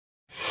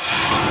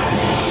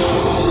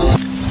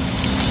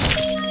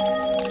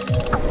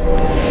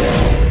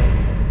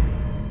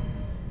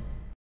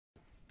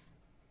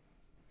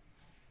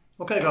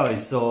Okay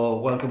guys, so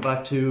welcome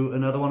back to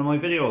another one of my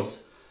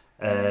videos.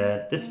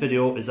 This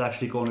video is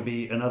actually going to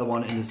be another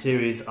one in the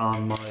series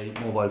on my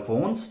mobile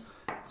phones.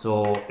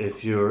 So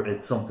if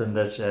it's something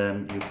that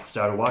you've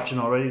started watching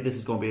already, this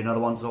is going to be another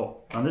one.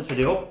 So on this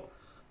video,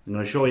 I'm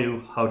going to show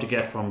you how to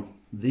get from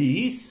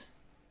these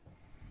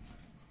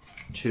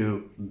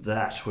to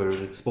that, where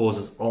it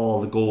exposes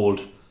all the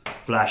gold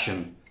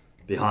flashing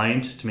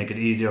behind to make it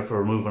easier for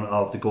removing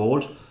of the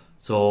gold.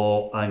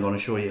 So I'm going to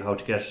show you how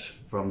to get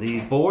from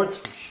these boards,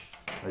 which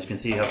as you can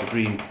see have the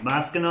green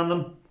masking on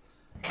them,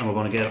 and we're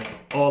going to get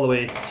all the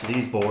way to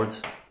these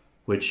boards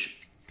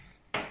which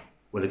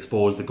will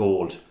expose the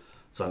gold.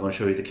 So I'm going to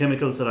show you the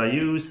chemicals that I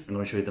use. I'm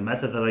going to show you the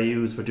method that I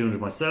use for doing it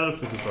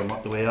myself. This is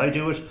the way I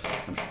do it,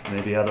 and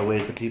maybe other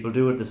ways that people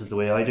do it. This is the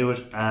way I do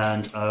it,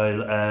 and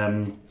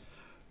I'll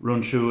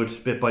run through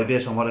it bit by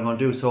bit on what I'm going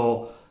to do.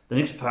 So the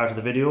next part of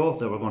the video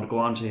that we're going to go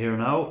on to here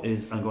now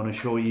is I'm going to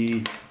show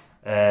you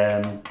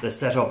the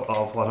setup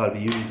of what I'll be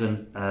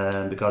using,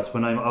 because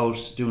when I'm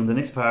out doing the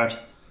next part,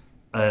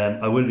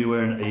 I will be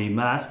wearing a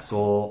mask,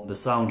 so the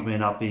sound may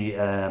not be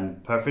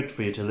perfect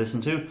for you to listen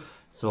to.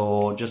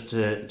 So just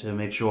to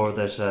make sure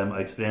that I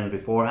explain it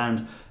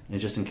beforehand, and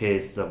just in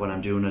case that when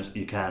I'm doing it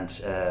you can't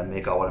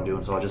make out what I'm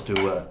doing. So I'll just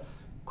do a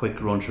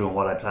quick run through on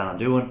what I plan on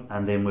doing,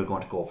 and then we're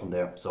going to go from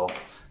there. So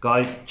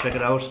guys, check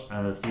it out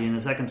and I'll see you in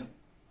a second.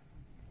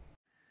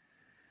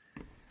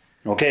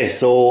 Okay,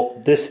 so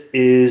this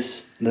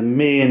is the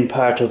main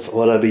part of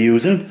what I'll be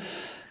using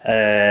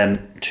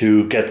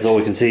to get this. All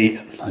we can see,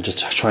 I'll just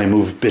try and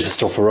move a bit of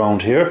stuff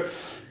around here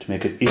to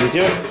make it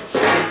easier.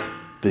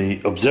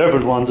 The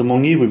observant ones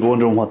among you will be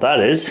wondering what that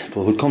is,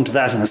 but we'll come to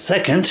that in a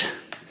second.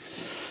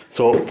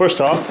 So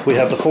first off, we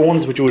have the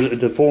phones,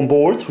 the phone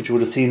boards, which you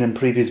would have seen in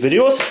previous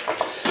videos.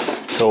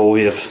 So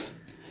we have,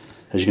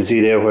 as you can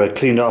see there, where I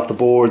cleaned off the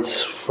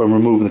boards from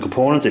removing the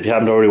components. If you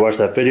haven't already watched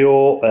that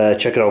video,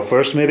 check it out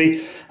first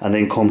maybe, and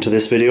then come to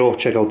this video,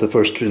 check out the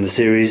first in the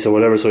series or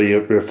whatever, so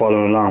you're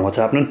following along what's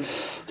happening.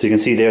 So you can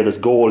see there's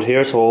gold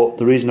here. So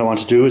the reason I want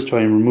to do is try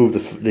and remove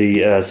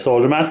the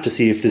solder mask to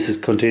see if this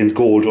contains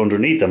gold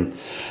underneath them.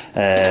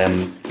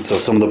 So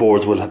some of the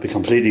boards will be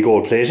completely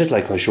gold plated,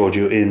 like I showed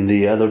you in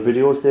the other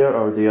videos there,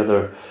 or the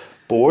other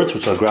boards,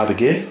 which I'll grab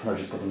again. I'll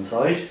just put them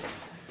aside.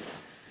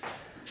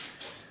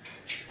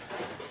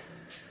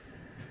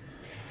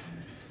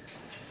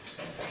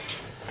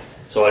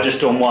 So I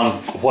just done one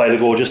a while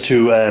ago just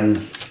to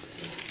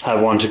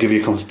have one to give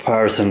you a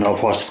comparison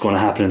of what's going to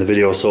happen in the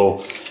video.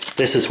 So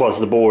this was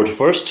the board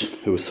first.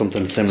 It was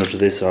something similar to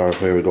this, or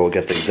here we go,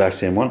 get the exact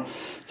same one.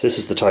 So this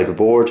is the type of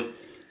board.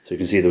 So you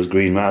can see there was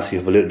green mask, you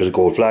have a little bit of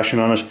gold flashing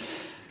on it.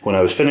 When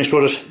I was finished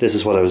with it, this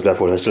is what I was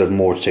left with. I still have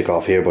more to take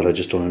off here, but I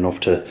just done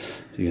enough to,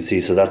 you can see,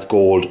 so that's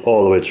gold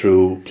all the way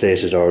through,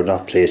 plated, or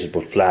not plated,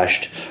 but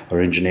flashed or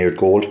engineered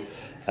gold.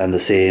 And the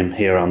same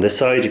here on this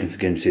side, you can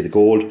again see the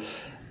gold.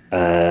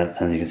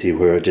 And you can see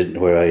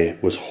where I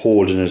was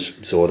holding it,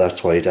 so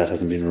that's why that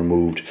hasn't been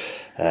removed.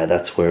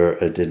 That's where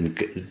it didn't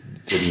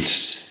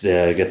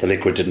get the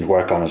liquid, didn't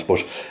work on it.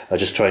 But I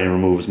just try and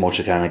remove as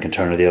much as I can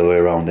turn it the other way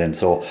around then.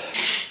 So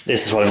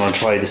this is what I'm going to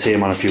try the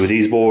same on a few of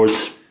these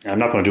boards. I'm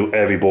not going to do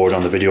every board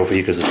on the video for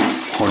you because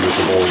there's hundreds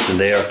of boards in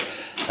there.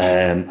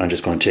 I'm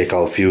just going to take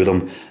out a few of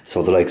them.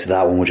 So the likes of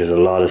that one, which has a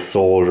lot of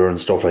solder and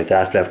stuff like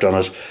that left on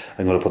it,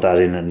 I'm going to put that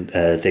in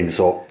and things.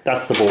 So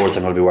that's the boards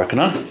I'm going to be working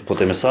on. Put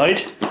them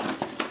aside.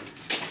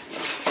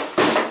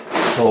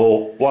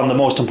 So one of the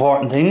most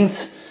important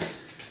things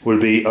will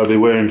be I'll be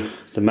wearing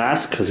the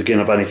mask, because again,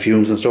 if any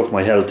fumes and stuff,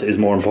 my health is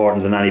more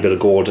important than any bit of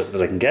gold that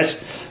I can get.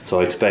 So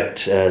I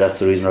expect that's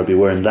the reason I'll be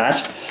wearing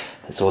that.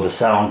 So the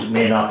sound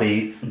may not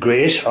be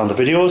great on the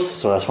videos,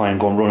 so that's why I'm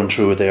going running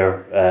through it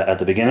there at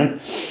the beginning.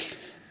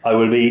 I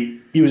will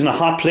be using a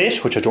hot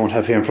plate, which I don't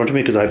have here in front of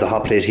me because I have the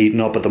hot plate heating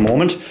up at the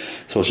moment.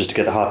 So it's just to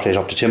get the hot plate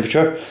up to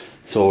temperature.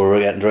 So we're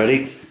getting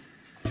ready.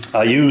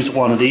 I use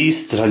one of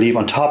these that I leave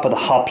on top of the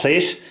hot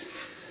plate.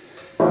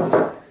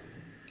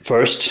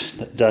 First,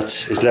 that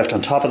is left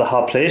on top of the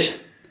hot plate.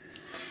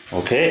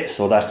 Okay,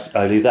 so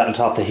I leave that on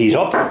top to heat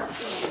up.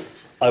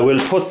 I will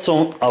put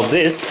some of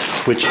this,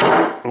 which,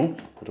 oh,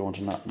 I don't want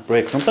to not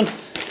break something,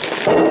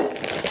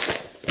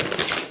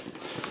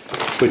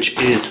 which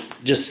is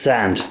just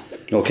sand.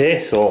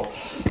 Okay, so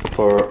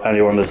for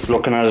anyone that's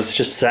looking at it, it's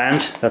just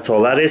sand. That's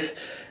all that is.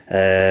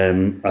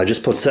 I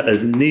just put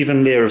an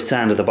even layer of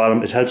sand at the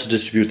bottom. It helps to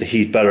distribute the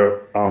heat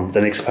better on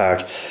the next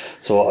part.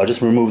 So I'll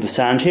just remove the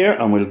sand here,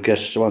 and we'll get,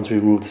 once we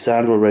remove the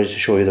sand, we're ready to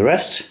show you the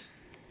rest.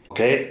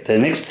 Okay, the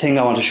next thing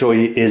I want to show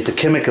you is the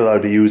chemical I'll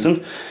be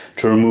using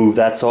to remove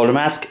that solder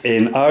mask.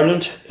 In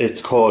Ireland,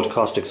 it's called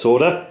caustic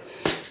soda.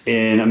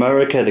 In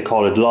America, they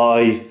call it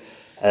lye.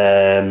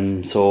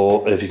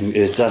 So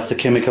if that's the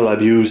chemical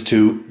I've used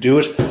to do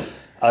it.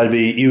 I'll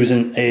be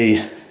using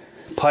a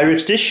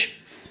Pyrex dish.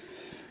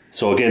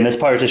 So again, this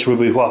Pyrex dish will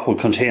be what will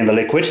contain the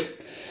liquid,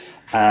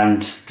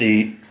 and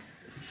the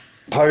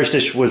Pyrex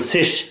dish will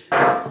sit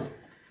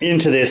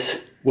into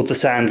this with the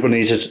sand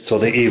beneath it, so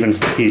they even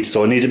heat.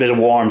 So it needs a bit of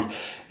warmth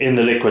in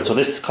the liquid. So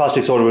this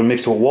caustic soda will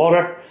mix with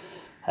water,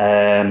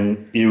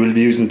 You will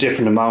be using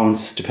different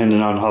amounts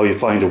depending on how you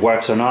find it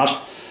works or not.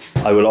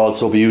 I will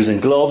also be using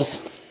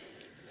gloves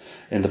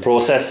in the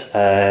process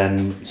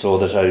so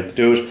that I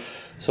do it.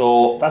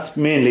 So that's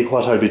mainly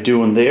what I'll be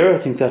doing there. I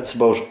think that's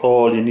about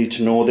all you need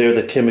to know there,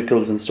 the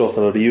chemicals and stuff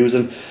that I'll be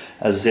using.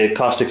 As I say,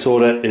 caustic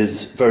soda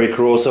is very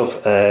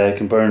corrosive,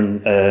 can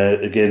burn,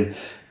 again,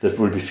 there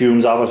will be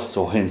fumes of it,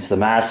 so hence the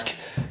mask.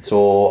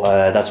 So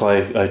that's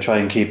why I try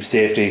and keep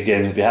safety.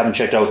 Again, if you haven't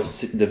checked out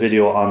the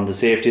video on the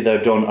safety that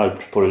I've done, I'll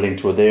put a link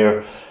to it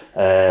there,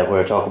 where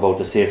I talk about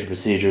the safety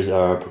procedures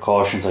or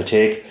precautions I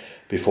take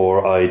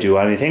before I do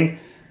anything.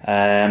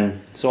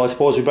 So I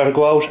suppose we better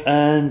go out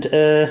and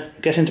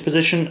get into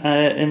position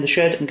in the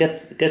shed and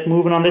get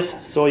moving on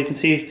this, so you can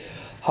see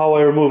how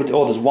I remove it.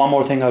 Oh, there's one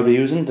more thing I'll be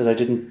using that I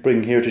didn't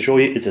bring here to show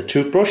you. It's a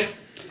toothbrush.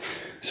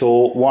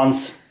 So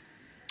once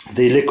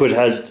the liquid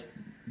has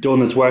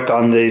done its work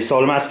on the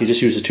solder mask, you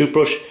just use a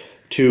toothbrush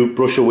to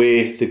brush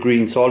away the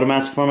green solder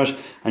mask from it,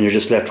 and you're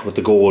just left with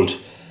the gold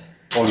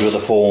under the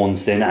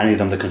phones, then any of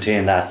them that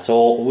contain that.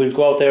 So we'll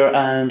go out there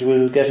and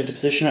we'll get into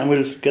position and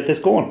we'll get this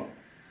going.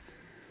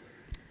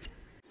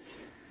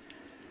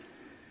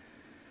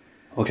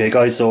 Okay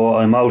guys, so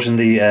I'm out in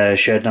the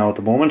shed now at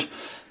the moment.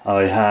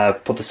 I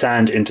have put the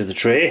sand into the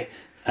tray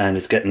and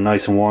it's getting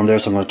nice and warm there,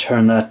 so I'm going to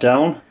turn that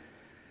down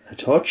a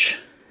touch,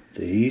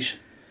 the heat.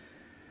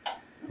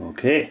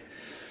 Okay,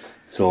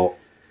 so,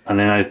 and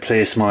then I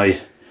place my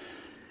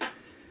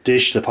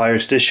dish, the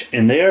Pyrex dish,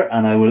 in there,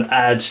 and I will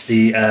add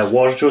the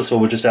water to it. So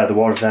we'll just add the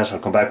water to that. I'll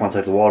come back once I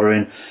have the water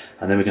in,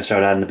 and then we can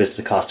start adding the bits of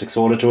the caustic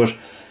soda to it,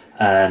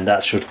 and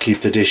that should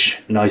keep the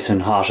dish nice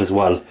and hot as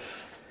well.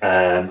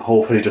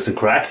 Hopefully it doesn't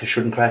crack. It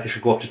shouldn't crack. It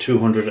should go up to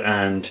 200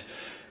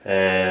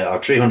 or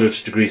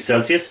 300 degrees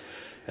Celsius.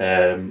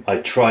 Done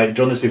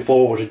this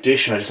before with a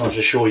dish, and I just wanted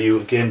to show you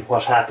again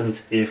what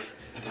happens if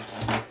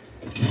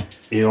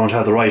you don't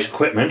have the right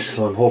equipment.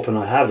 So I'm hoping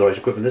I have the right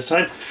equipment this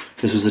time.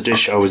 This was a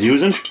dish I was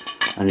using,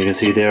 and you can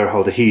see there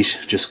how the heat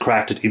just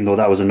cracked it, even though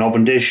that was an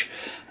oven dish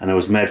and it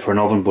was made for an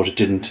oven, but it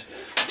didn't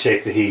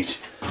take the heat.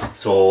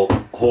 So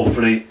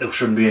hopefully there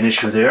shouldn't be an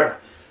issue there.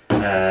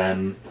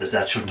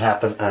 That shouldn't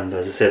happen. And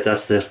as I said,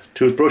 that's the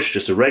toothbrush,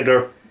 just a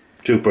regular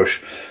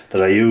toothbrush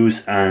that I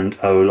use, and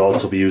I will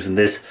also be using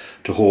this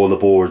to hold the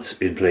boards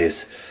in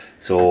place.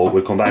 So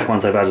we'll come back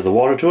once I've added the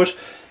water to it.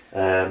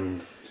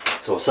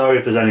 So sorry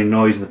if there's any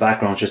noise in the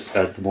background, just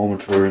at the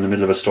moment we're in the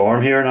middle of a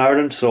storm here in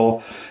Ireland,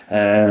 so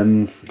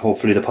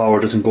hopefully the power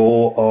doesn't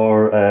go,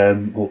 or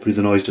hopefully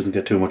the noise doesn't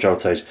get too much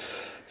outside.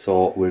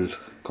 So we'll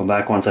come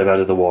back once I've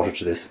added the water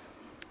to this.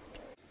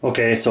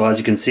 Okay, so as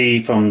you can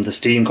see from the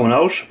steam coming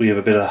out, we have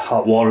a bit of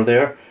hot water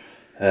there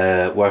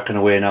working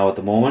away now at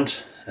the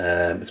moment.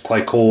 It's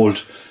quite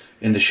cold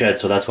in the shed,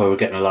 so that's why we're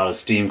getting a lot of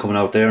steam coming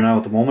out there now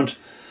at the moment.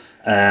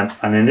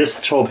 And in this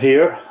tub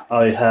here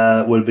I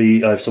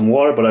have some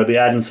water, but I'll be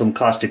adding some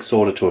caustic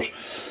soda to it.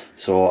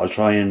 So I'll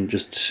try and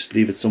just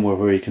leave it somewhere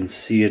where you can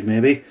see it,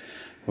 maybe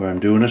where I'm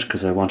doing it,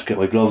 because I want to get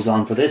my gloves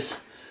on for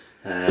this.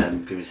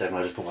 Give me a second,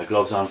 I'll just put my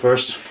gloves on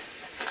first.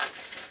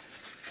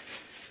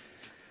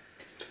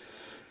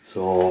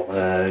 So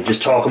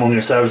just talk among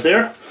yourselves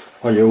there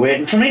while you're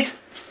waiting for me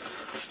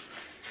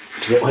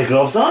to get my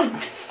gloves on.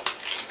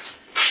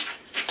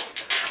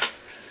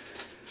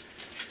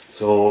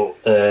 So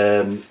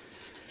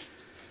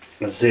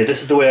let's say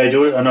this is the way I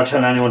do it. I'm not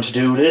telling anyone to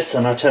do this.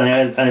 I'm not telling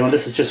anyone.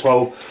 This is just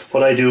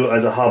what I do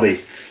as a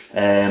hobby.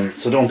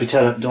 So don't be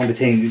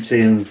thinking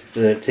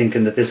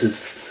that this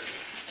is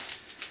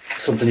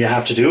something you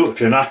have to do. If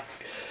you're not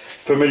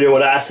familiar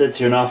with acids,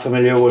 you're not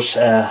familiar with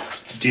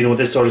dealing with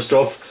this sort of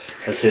stuff,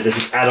 I'd say this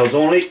is adults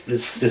only.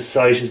 This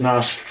site is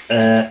not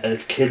a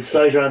kid's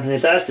site or anything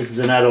like that. This is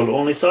an adult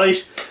only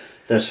site.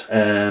 That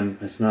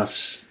it's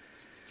not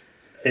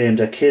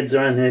aimed at kids or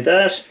anything like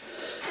that.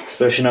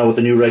 Especially now with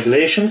the new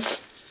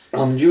regulations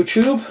on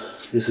YouTube.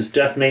 This is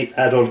definitely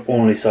adult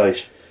only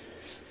site.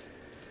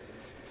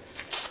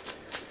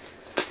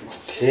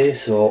 Okay,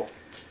 so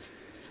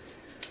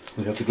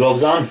we have the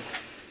gloves on.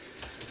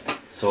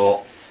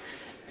 So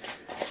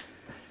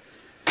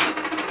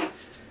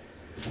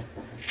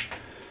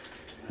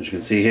as you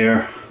can see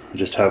here, I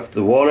just have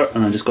the water,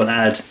 and I'm just going to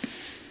add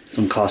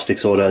some caustic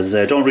soda. As I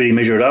say, I don't really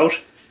measure it out.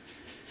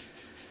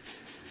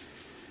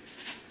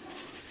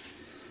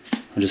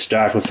 I just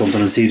start with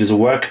something and see does it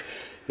work.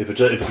 If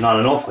it's not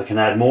enough, I can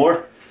add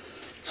more.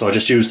 So I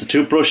just use the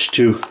toothbrush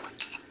to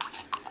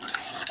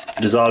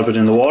dissolve it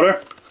in the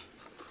water.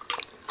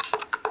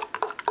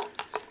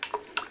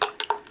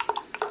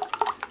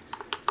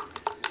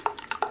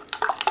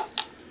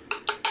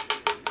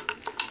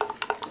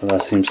 So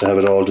that seems to have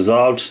it all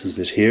dissolved. There's a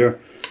bit here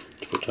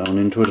to put down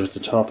into it at the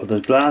top of the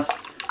glass.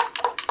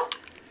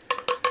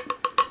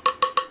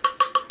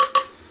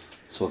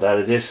 So that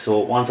is it. So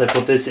once I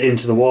put this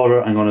into the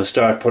water, I'm going to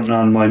start putting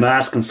on my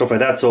mask and stuff like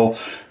that. So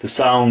the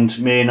sound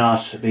may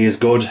not be as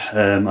good.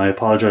 I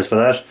apologise for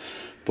that.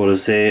 But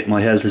as I say,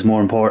 my health is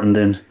more important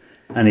than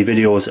any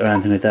videos or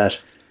anything like that.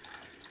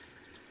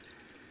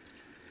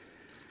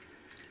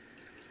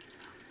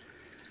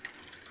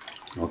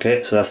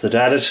 Okay, so that's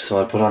the added, so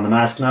I'll put on the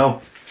mask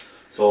now.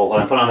 So when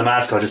I put on the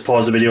mask, I'll just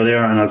pause the video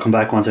there and I'll come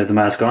back once I have the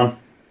mask on.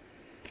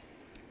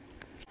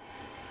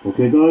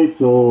 Okay guys,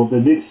 so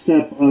the next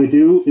step I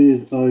do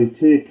is I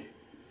take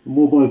a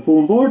mobile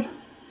phone board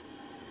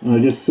and I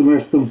just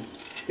submerge them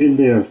in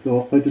there.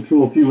 So I have to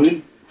throw a few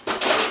in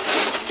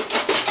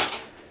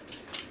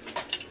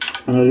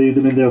and I leave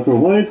them in there for a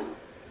while.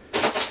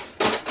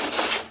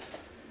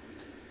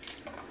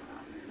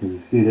 As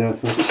you see there,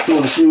 so I just throw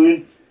a few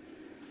in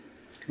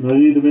and I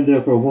leave them in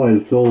there for a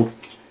while. So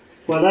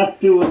while that's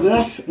doing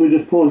that, we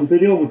just pause the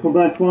video and we'll come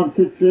back once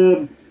it's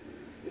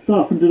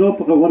softened it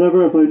up or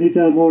whatever. If I need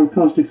to add more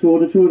caustic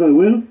soda to it, I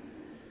will.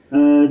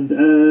 And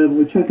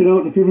we'll check it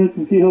out in a few minutes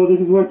and see how this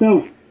has worked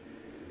out.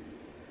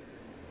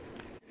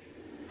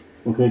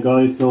 Okay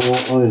guys, so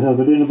I have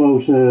it in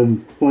about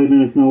 5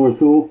 minutes now or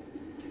so.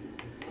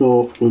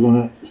 So we're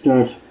going to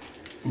start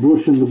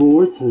brushing the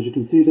boards. As you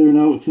can see there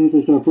now, as soon as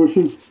I start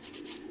brushing,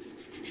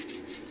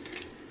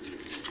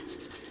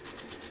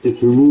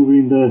 it's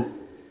removing the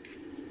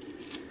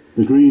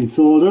green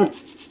solder.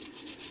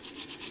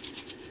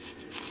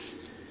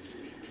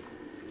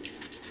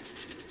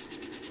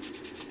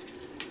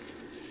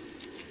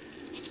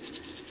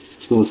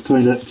 So it's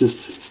kind of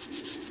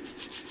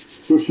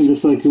just brushing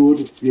just like you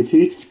would your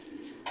teeth,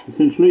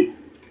 essentially.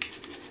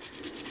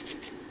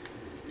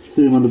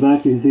 Same on the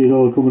back, you can see it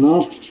all coming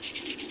off.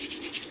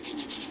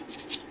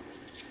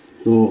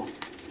 So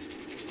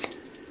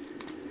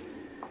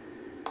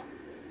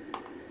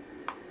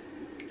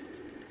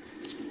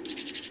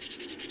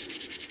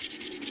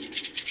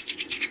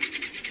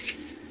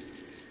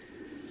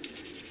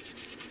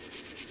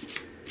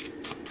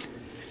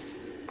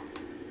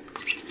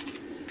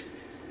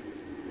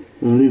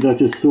I'm going to leave that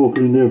just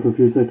soaking in there for a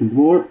few seconds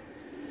more.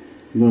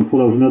 I'm going to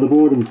pull out another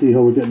board and see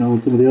how we're getting on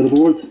with some of the other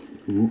boards.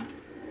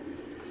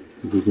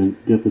 If we can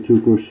get the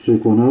toothbrush to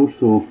take one out.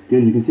 So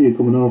again, you can see it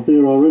coming off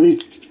there already.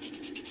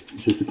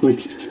 It's just a quick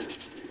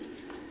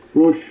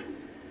brush.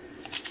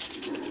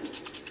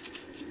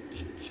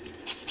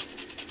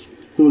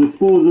 So it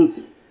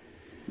exposes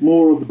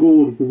more of the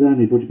gold if there's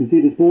any, but you can see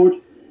this board,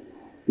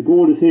 the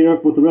gold is here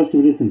but the rest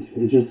of it isn't.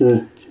 It's just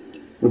a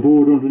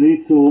board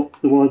underneath, so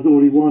there was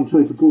only one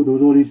type of gold, there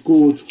was only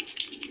gold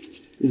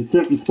in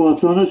certain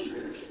spots on it.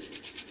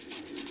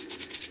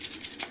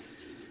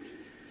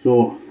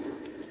 So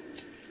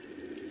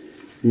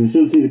you can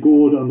still see the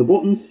gold on the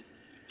buttons,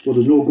 but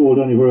there's no gold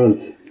anywhere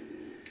else.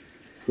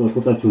 So I'll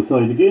put that to the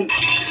side again.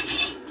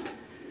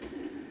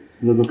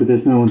 Let's look at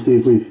this now and see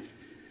if we've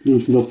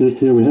loosened up this.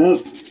 Here we have.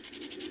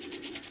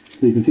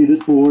 So you can see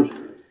this board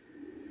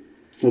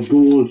had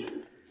gold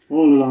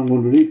all along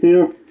underneath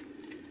there.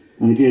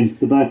 And again,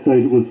 the back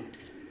side was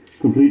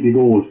completely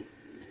gold.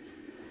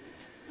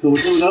 So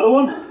we'll do another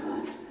one.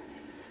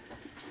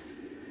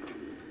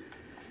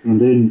 And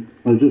then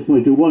I just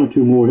might do one or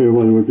two more here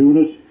while we're doing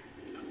it.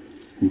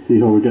 And see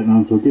how we're getting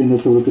on. So again,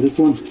 let's have a look at this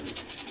one.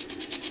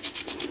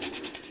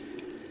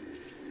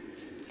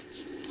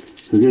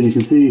 So again, you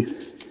can see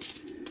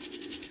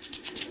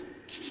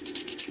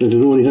that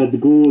it already had the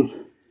gold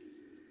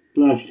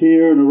flashed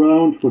here and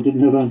around, but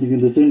didn't have anything in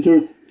the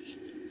centres.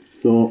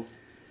 So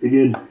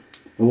again,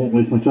 I won't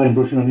waste my time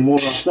brushing any more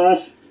off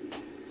that,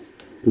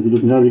 because it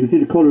doesn't have, you can see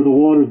the colour of the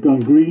water has gone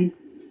green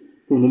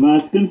from the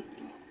masking.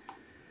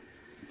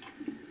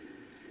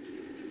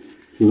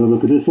 So we'll have a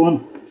look at this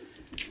one.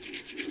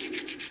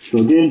 So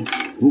again,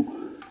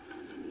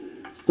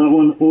 that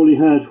one only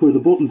had where the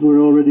buttons were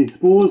already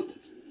exposed.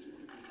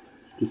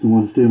 Just don't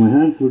want to stay in my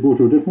hand, so we'll go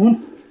to a different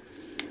one.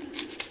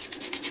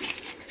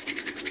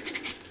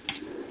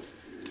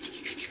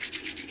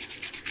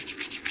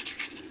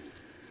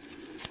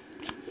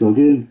 So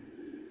again,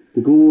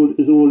 the gold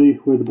is only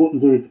where the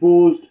buttons are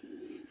exposed.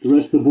 The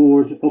rest of the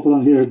board up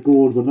along here is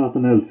gold, but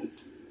nothing else.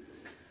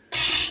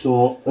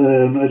 So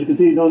as you can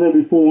see, not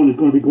every phone is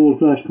going to be gold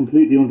flashed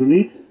completely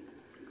underneath.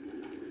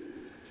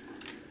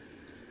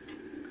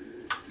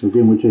 So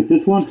again, we'll check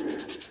this one.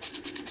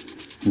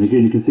 And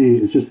again, you can see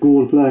it's just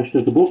gold flashed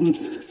at the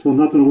buttons. So I'm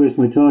not going to waste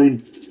my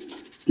time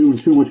doing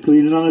too much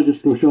cleaning on it.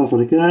 Just brush off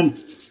what I can.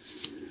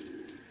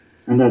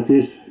 And that's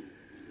it.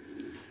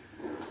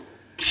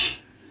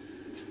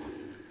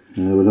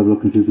 We'll have a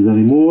look and see if there's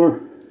any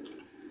more.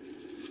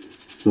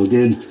 So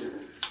again,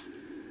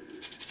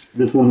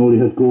 this one only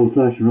has gold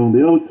flashing around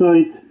the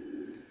outsides.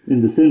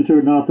 In the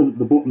centre, nothing.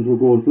 The buttons were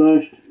gold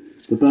flashed.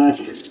 The back,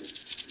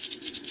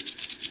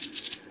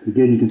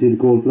 again, you can see the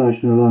gold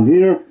flashing along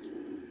here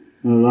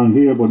and along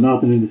here, but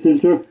nothing in the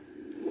centre.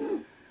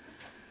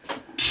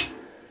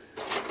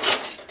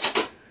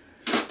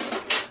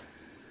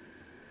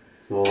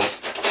 So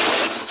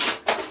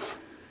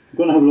I'm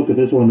going to have a look at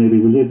this one. Maybe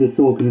we'll leave this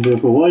soaking in there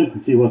for a while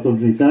and see what's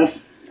underneath that.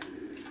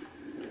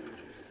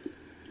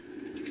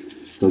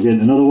 So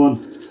again, another one.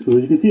 So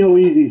as you can see how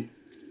easy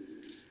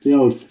the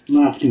old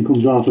masking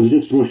comes off, it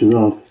just brushes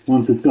off.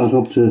 Once it's got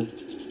up to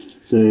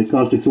the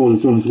caustic soda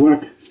has done its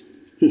work,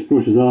 just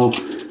brushes off.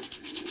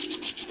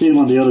 Same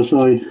on the other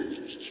side.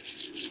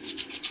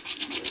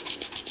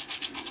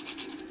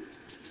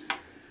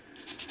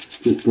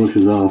 Just just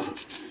brushes off.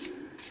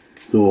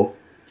 So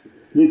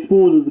it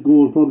exposes the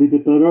gold probably a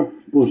bit better,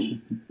 but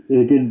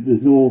again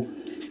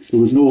there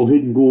was no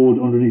hidden gold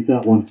underneath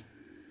that one.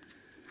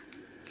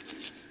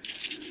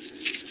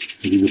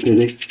 Which is a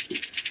pity.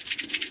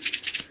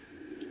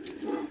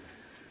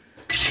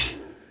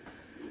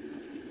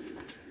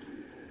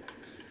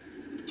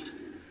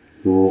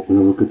 So we'll have a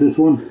look at this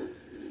one.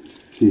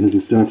 See, has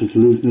it started to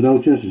loosen it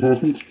out yet? It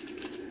hasn't.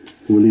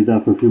 So we'll leave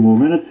that for a few more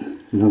minutes.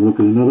 We'll have a look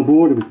at another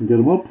board if we can get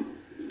them up.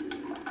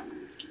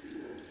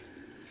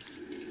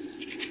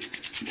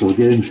 So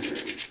again,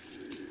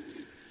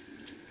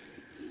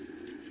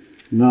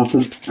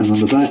 nothing. And on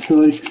the back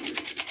side,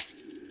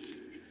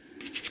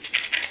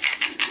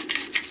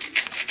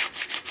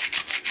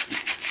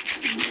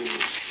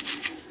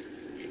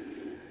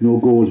 no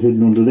gold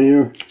hidden under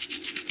there.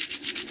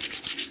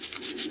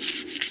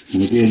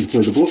 And again,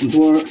 where the buttons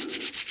were,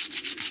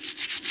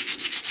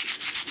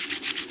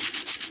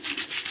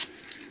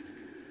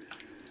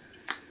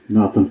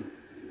 nothing.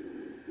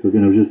 So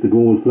again, it was just the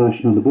gold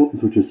flashing on the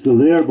buttons, which is still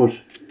there,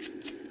 but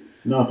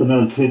nothing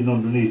else hidden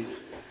underneath.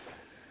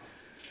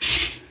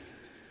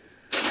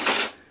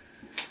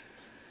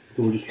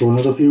 So we'll just throw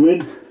another few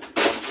in.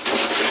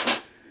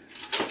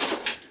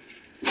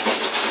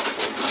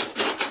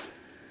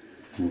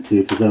 And see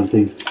if there's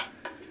anything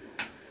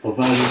of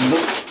value in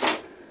them.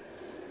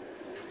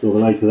 So the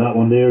likes of that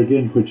one there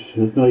again, which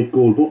has nice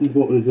gold buttons,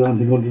 but is there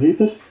anything underneath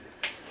it?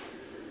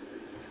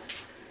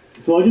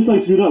 So I just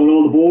like to do that with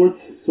all the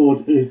boards. So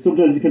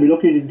sometimes you can be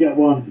lucky you can get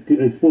one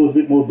to expose a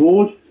bit more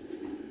gold.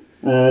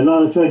 A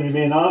lot of the time you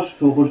may not,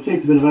 but it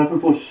takes a bit of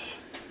effort, but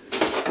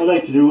I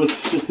like to do it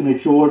just to make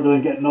sure that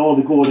I'm getting all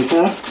the gold I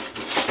can.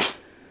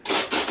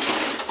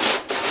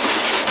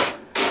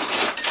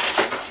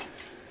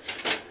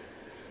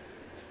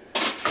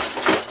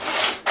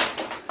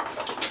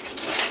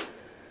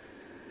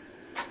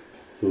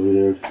 So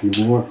there's a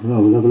few more.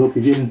 Now we'll have a look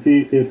again and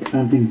see if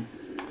anything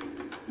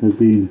has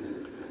been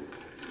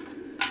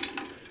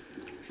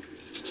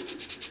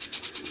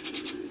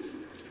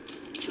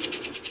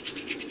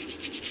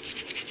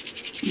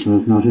so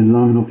it's not in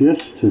long enough yet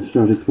to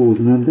start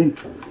exposing anything.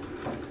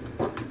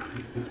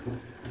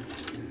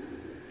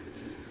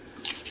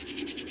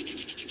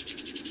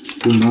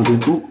 Still not in,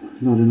 oh,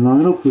 not in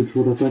long enough, we'll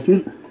throw that back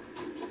in.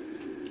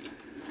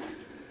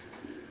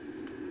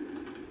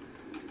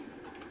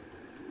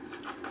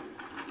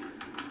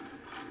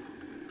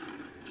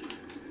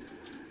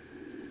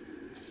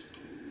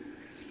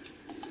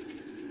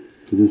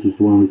 So this is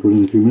the one we put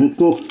in a few minutes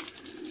ago.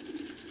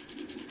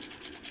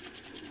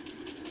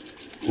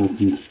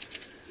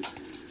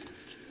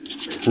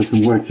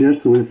 Hasn't worked yet,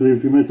 so we have to leave a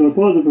few minutes. So I'll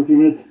pause it for a few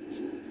minutes.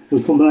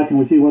 We'll come back and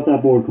we'll see what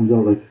that board comes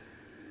out like.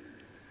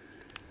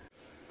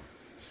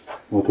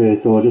 Okay,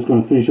 so I'm just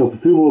going to finish up a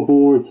few more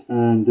boards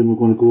and then we're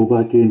going to go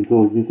back in.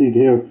 So you can see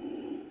here,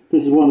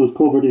 this is one that was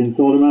covered in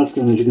solder mask,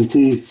 and as you can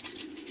see,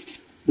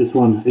 this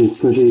one is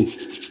pretty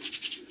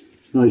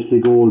nicely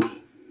gold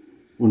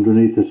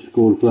underneath it,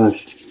 gold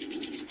flashed.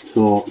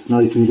 So it's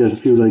nice when you get a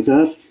few like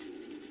that.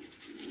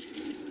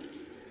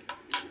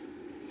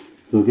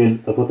 So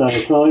again, I'll put that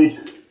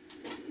aside.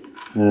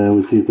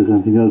 We'll see if there's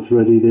anything else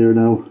ready there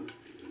now.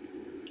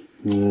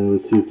 We'll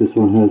see if this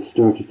one has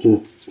started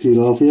to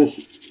peel off yet.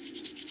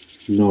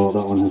 No,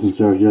 that one hasn't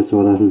started yet,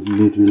 so that will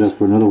need to be left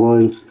for another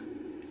while.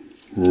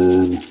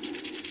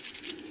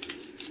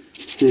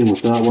 Same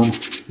with that one,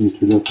 needs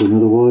to be left for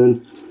another while.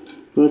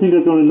 But I think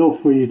I've done enough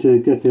for you to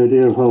get the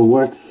idea of how it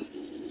works.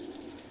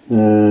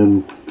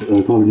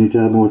 I probably need to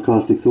add more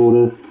caustic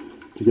soda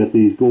to get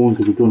these going,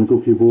 because we've done a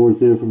good few boards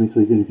there for me. So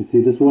again, you can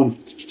see this one.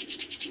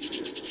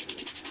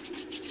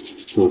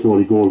 So it's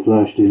already gold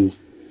flashed in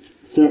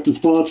certain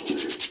spots.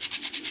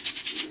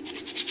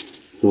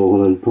 So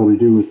what I'll probably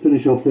do is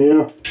finish up there,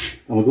 and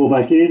we'll go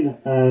back in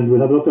and we'll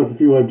have a look at the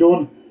few I've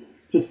done,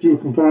 just do a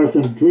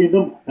comparison between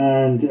them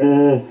and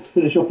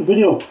finish up the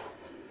video.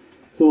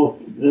 So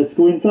let's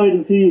go inside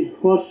and see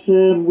what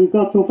we've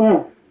got so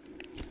far.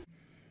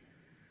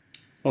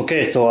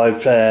 Okay, so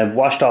I've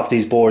washed off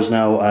these boards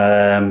now,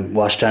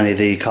 washed any of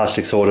the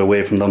caustic soda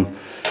away from them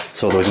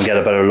so that we can get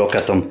a better look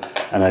at them,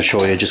 and I'll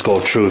show you, just go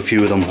through a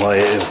few of them,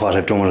 what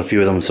I've done with a few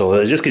of them, so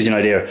it just gives you an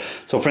idea.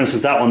 So for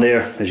instance, that one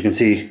there, as you can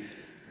see,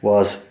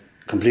 was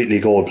completely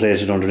gold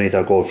plated underneath,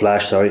 our gold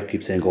flash, sorry, I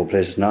keep saying gold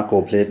plated, it's not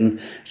gold plating,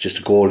 it's just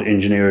a gold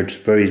engineered,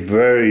 very,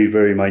 very,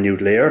 very minute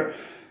layer,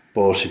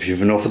 but if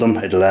you've enough of them,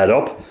 it'll add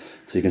up.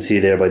 So you can see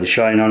there by the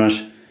shine on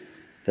it,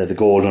 that the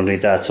gold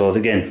underneath that. So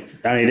again,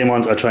 any of them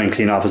ones I'll try and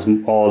clean off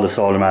all the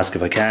solder mask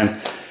if I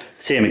can.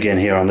 Same again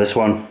here on this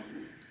one.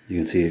 You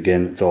can see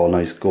again, it's all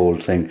nice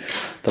gold thing.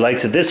 The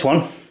likes of this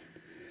one,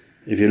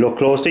 if you look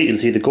closely, you'll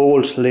see the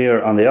gold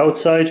layer on the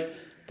outside,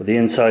 but the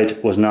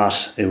inside was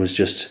not, it was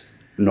just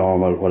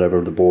normal, whatever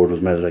the board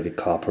was made of, like a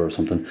copper or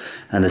something.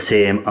 And the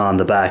same on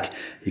the back,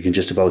 you can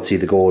just about see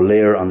the gold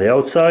layer on the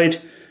outside,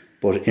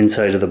 but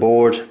inside of the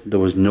board there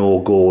was no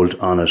gold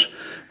on it.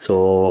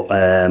 So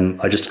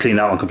I just cleaned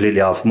that one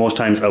completely off. Most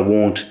times I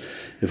won't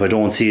if I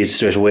don't see it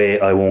straight away,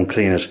 I won't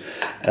clean it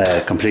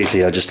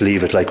completely. I just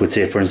leave it, like with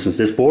say for instance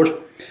this board.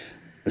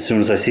 As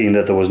soon as I seen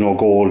that there was no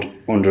gold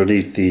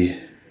underneath the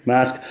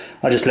mask,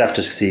 I just left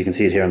it. So you can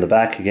see it here on the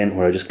back again,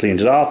 where I just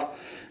cleaned it off,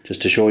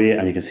 just to show you.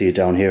 And you can see it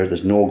down here,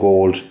 there's no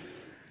gold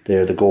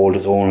there. The gold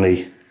is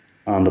only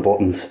on the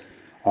buttons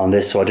on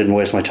this, so I didn't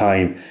waste my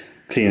time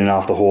cleaning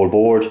off the whole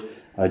board.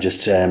 I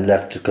just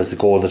left it because the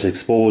gold that's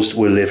exposed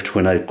will lift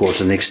when I go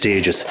to the next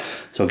stages.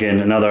 So again,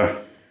 another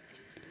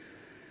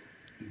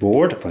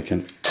board, if I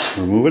can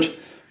remove it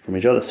from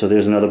each other. So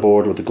there's another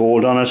board with the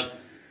gold on it,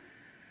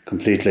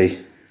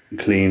 completely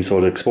clean, so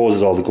it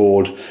exposes all the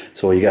gold,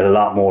 so you get a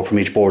lot more from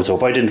each board. So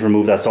if I didn't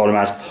remove that solder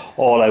mask,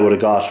 all I would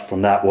have got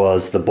from that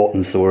was the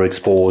buttons that were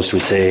exposed,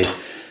 would say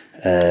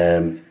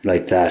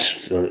like that,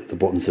 the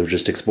buttons that were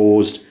just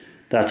exposed.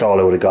 That's all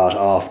I would have got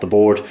off the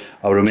board.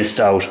 I would have missed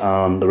out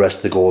on the rest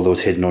of the gold that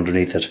was hidden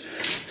underneath it.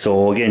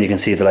 So again, you can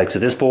see the likes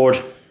of this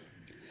board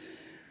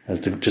as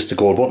just the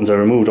gold buttons. I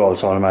removed all the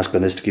solder mask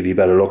on this to give you a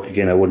better look.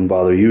 Again, I wouldn't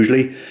bother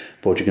usually,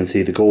 but you can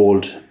see the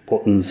gold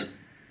buttons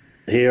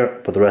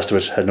here, but the rest of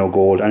it had no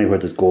gold. Anywhere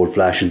there's gold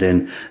flashing,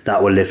 then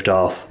that will lift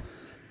off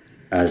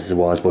as it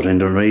was. But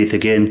underneath,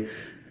 again,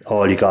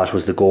 all you got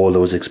was the gold that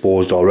was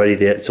exposed already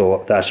there,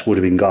 so that would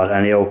have been got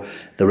anyhow.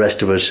 The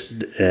rest of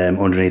it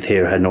underneath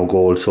here had no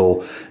gold,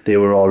 so they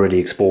were already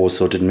exposed,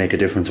 so it didn't make a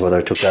difference whether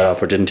I took that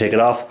off or didn't take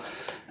it off.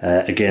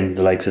 Again,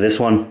 the likes of this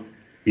one,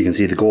 you can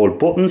see the gold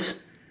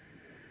buttons,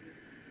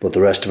 but the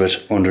rest of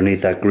it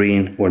underneath that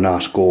green were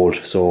not gold,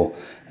 so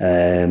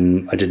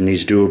I didn't need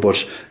to do it,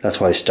 but that's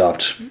why I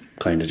stopped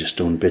kind of just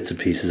doing bits and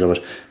pieces of it.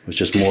 It was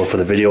just more for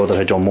the video that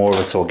I'd done more of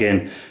it. So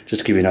again,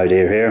 just to give you an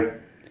idea here,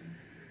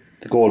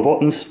 the gold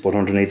buttons, but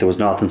underneath there was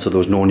nothing, so there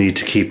was no need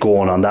to keep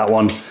going on that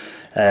one.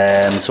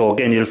 So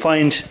again, you'll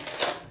find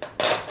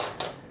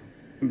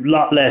a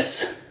lot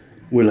less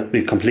will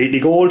be completely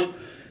gold.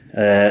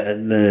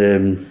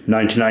 The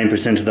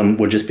 99% of them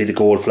will just be the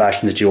gold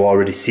flashing that you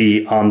already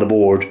see on the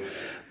board,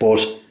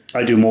 but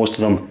I do most of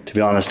them, to be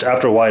honest.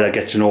 After a while I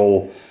get to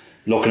know,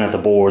 looking at the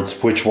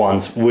boards, which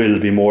ones will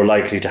be more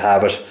likely to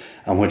have it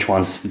and which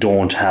ones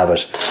don't have it.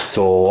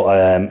 So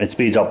it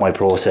speeds up my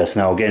process.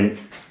 Now again,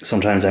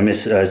 sometimes I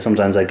miss,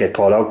 sometimes I get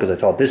caught out because I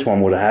thought this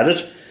one would have had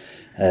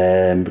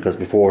it, because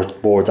before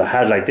boards I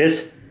had like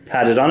this,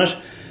 had it on it,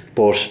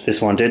 but this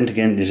one didn't.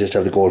 Again, you just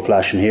have the gold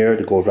flashing here,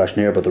 the gold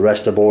flashing here, but the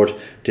rest of the board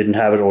didn't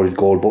have it, only the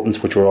gold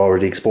buttons which were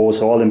already exposed.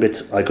 So all them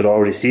bits I could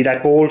already see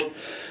that gold.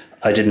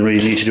 I didn't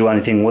really need to do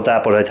anything with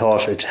that, but I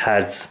thought it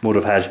would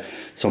have had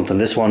something.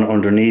 This one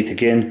underneath,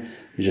 again,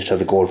 you just have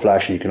the gold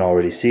flashing, you can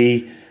already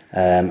see,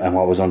 and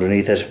what was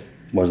underneath it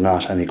was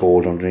not any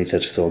gold underneath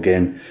it. So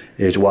again,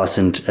 it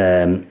wasn't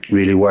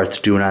really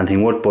worth doing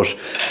anything with, but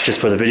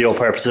just for the video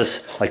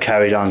purposes I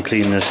carried on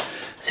cleaning it.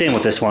 Same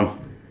with this one,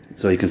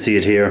 so you can see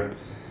it here,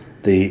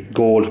 the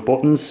gold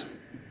buttons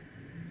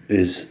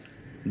is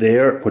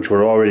there, which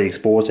were already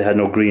exposed. They had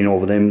no green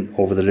over them,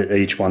 over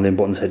each one of them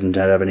buttons didn't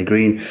have any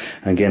green,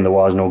 and again there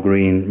was no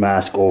green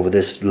mask over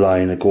this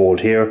line of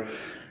gold here,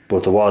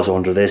 but there was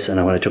under this,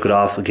 and when I took it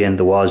off, again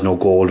there was no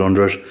gold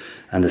under it,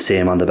 and the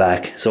same on the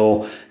back.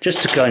 So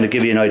just to kind of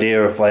give you an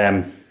idea of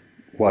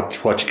what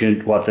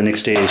the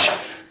next stage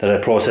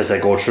that I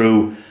go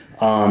through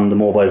on the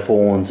mobile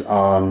phones,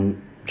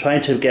 on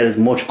trying to get as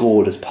much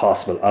gold as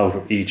possible out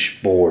of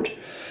each board.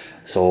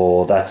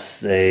 So that's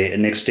the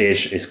next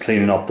stage, is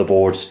cleaning up the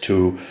boards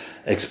to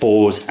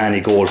expose any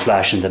gold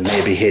flashing that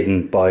may be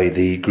hidden by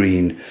the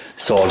green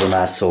solder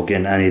mask. So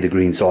again, any of the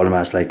green solder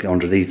mask, like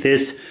underneath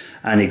this,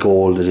 any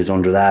gold that is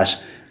under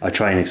that, I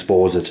try and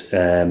expose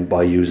it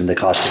by using the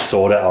caustic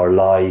soda, or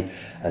lye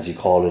as you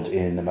call it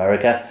in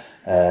America.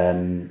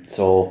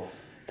 So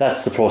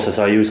that's the process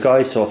I use,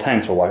 guys. So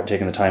thanks for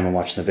taking the time and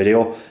watching the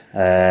video,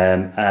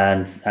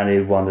 and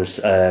anyone that's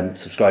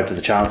subscribed to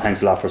the channel,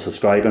 thanks a lot for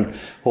subscribing.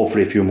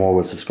 Hopefully a few more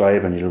will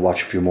subscribe and you'll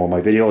watch a few more of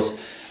my videos.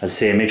 As I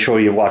say, make sure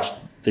you watch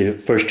the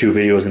first 2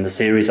 videos in the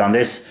series on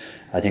this.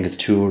 I think it's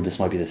 2, this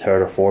might be the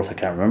 3rd or 4th, I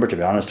can't remember, to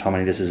be honest, how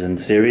many this is in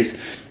the series,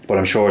 but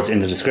I'm sure it's in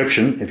the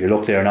description. If you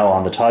look there now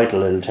on the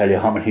title, it'll tell you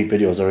how many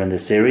videos are in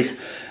this series.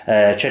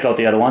 Check out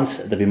the other ones.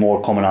 There'll be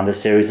more coming on this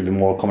series, there'll be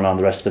more coming on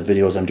the rest of the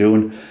videos I'm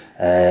doing.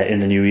 In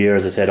the new year,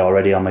 as I said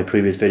already on my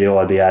previous video,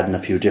 I'll be adding a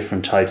few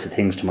different types of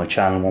things to my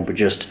channel. It won't be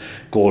just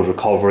gold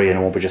recovery, and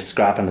it won't be just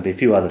scrapping. There'll be a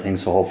few other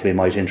things, so hopefully it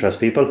might interest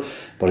people.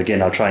 But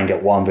again, I'll try and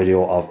get 1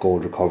 video of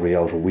gold recovery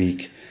out a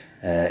week,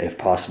 if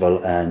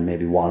possible, and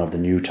maybe 1 of the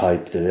new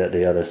type,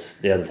 the other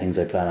things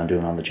I plan on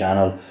doing on the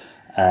channel.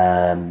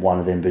 1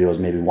 of them videos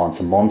maybe once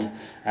a month,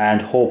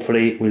 and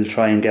hopefully we'll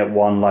try and get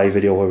 1 live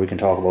video where we can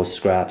talk about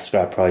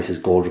scrap prices,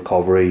 gold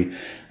recovery,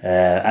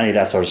 any of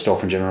that sort of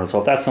stuff in general. So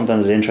if that's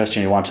something that interests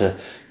you and you want to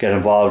get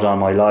involved on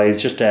my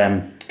lives, just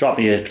drop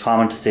me a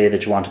comment to say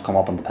that you want to come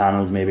up on the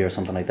panels maybe, or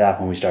something like that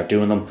when we start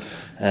doing them,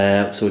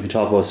 so we can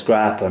talk about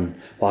scrap and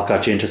what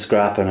got you into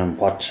scrapping, and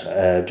what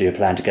do you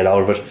plan to get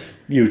out of it,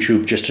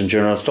 YouTube just in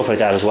general, stuff like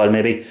that as well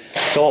maybe.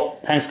 So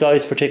thanks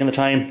guys for taking the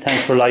time,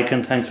 thanks for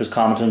liking, thanks for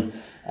commenting,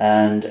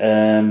 and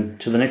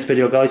till the next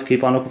video guys,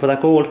 keep on looking for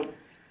that gold.